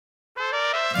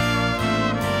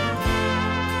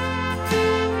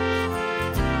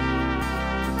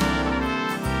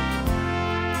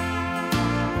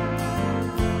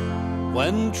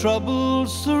when trouble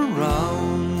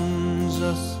surrounds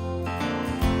us,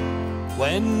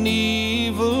 when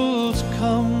evils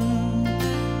come,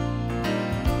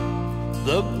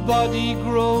 the body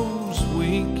grows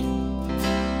weak,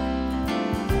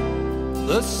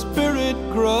 the spirit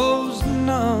grows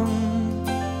numb.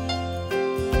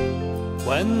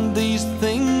 When these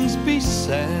things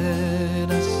beset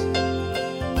us,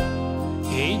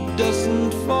 He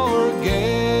doesn't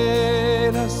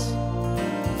forget us.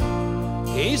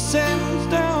 He sends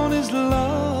down His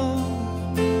love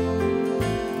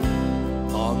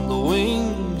on the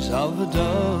wings of a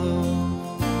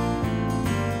dove,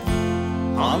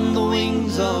 on the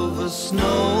wings of a snow-white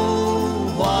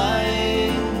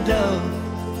dove.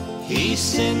 He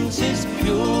sends His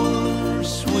pure,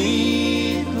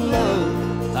 sweet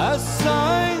love, a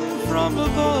sign from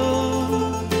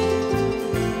above,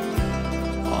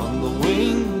 on the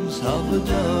wings of a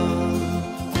dove.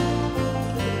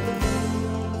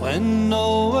 When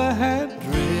Noah had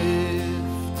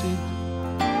drifted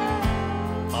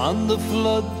on the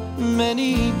flood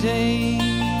many days,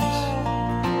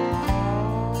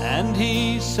 and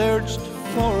he searched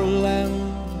for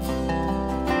land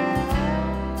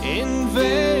in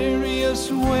various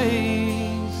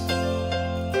ways,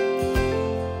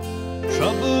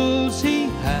 troubles he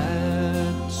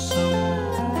had some,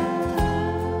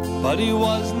 but he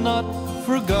was not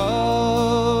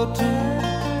forgotten.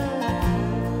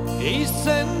 He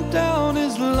sent down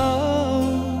His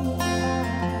love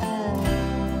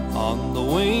on the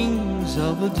wings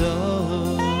of a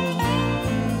dove,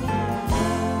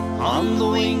 on the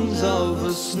wings of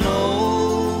a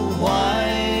snow-white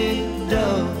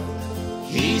dove.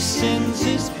 He sends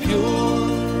His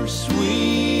pure,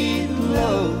 sweet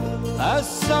love, a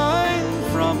sign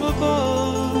from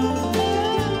above,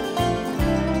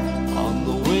 on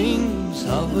the wings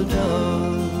of a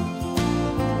dove.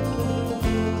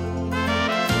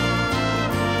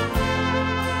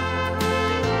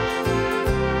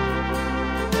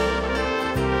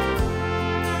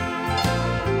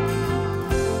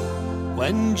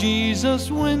 When Jesus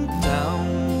went down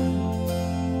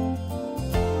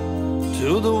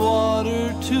to the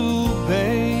water to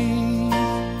bathe,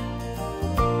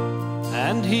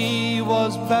 and He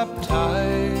was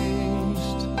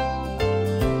baptized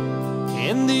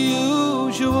in the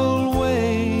usual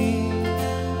way,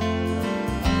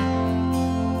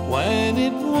 when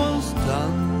it was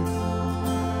done,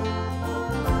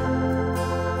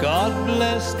 God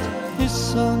blessed His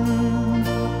Son.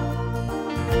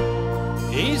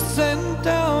 He sent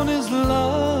down His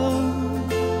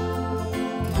love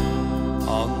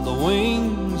on the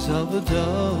wings of a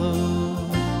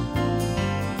dove,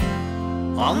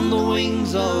 on the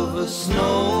wings of a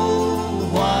snow-white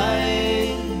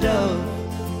dove.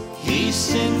 He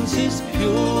sends His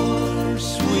pure,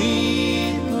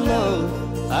 sweet love,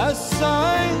 a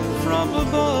sign from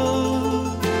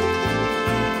above,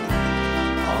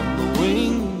 on the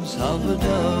wings of a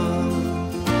dove,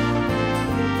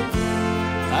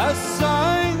 a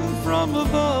sign from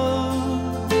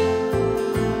above,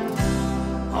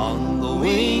 on the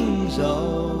wings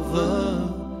of a